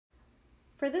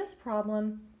For this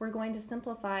problem, we're going to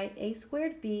simplify a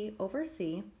squared b over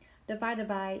c divided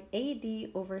by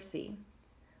ad over c.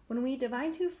 When we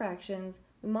divide two fractions,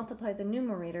 we multiply the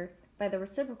numerator by the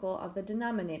reciprocal of the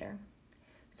denominator.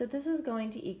 So this is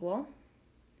going to equal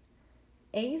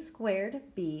a squared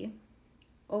b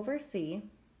over c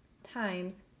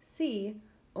times c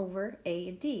over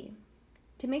ad.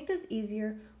 To make this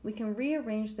easier, we can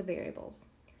rearrange the variables.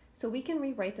 So we can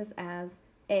rewrite this as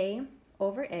a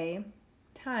over a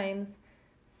times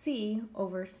c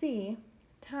over c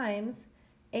times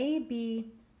ab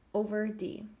over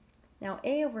d. Now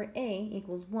a over a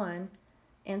equals 1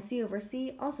 and c over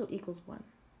c also equals 1.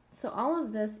 So all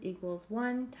of this equals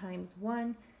 1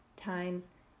 times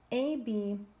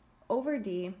ab over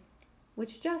d,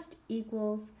 which just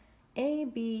equals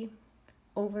ab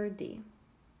over d.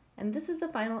 And this is the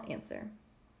final answer.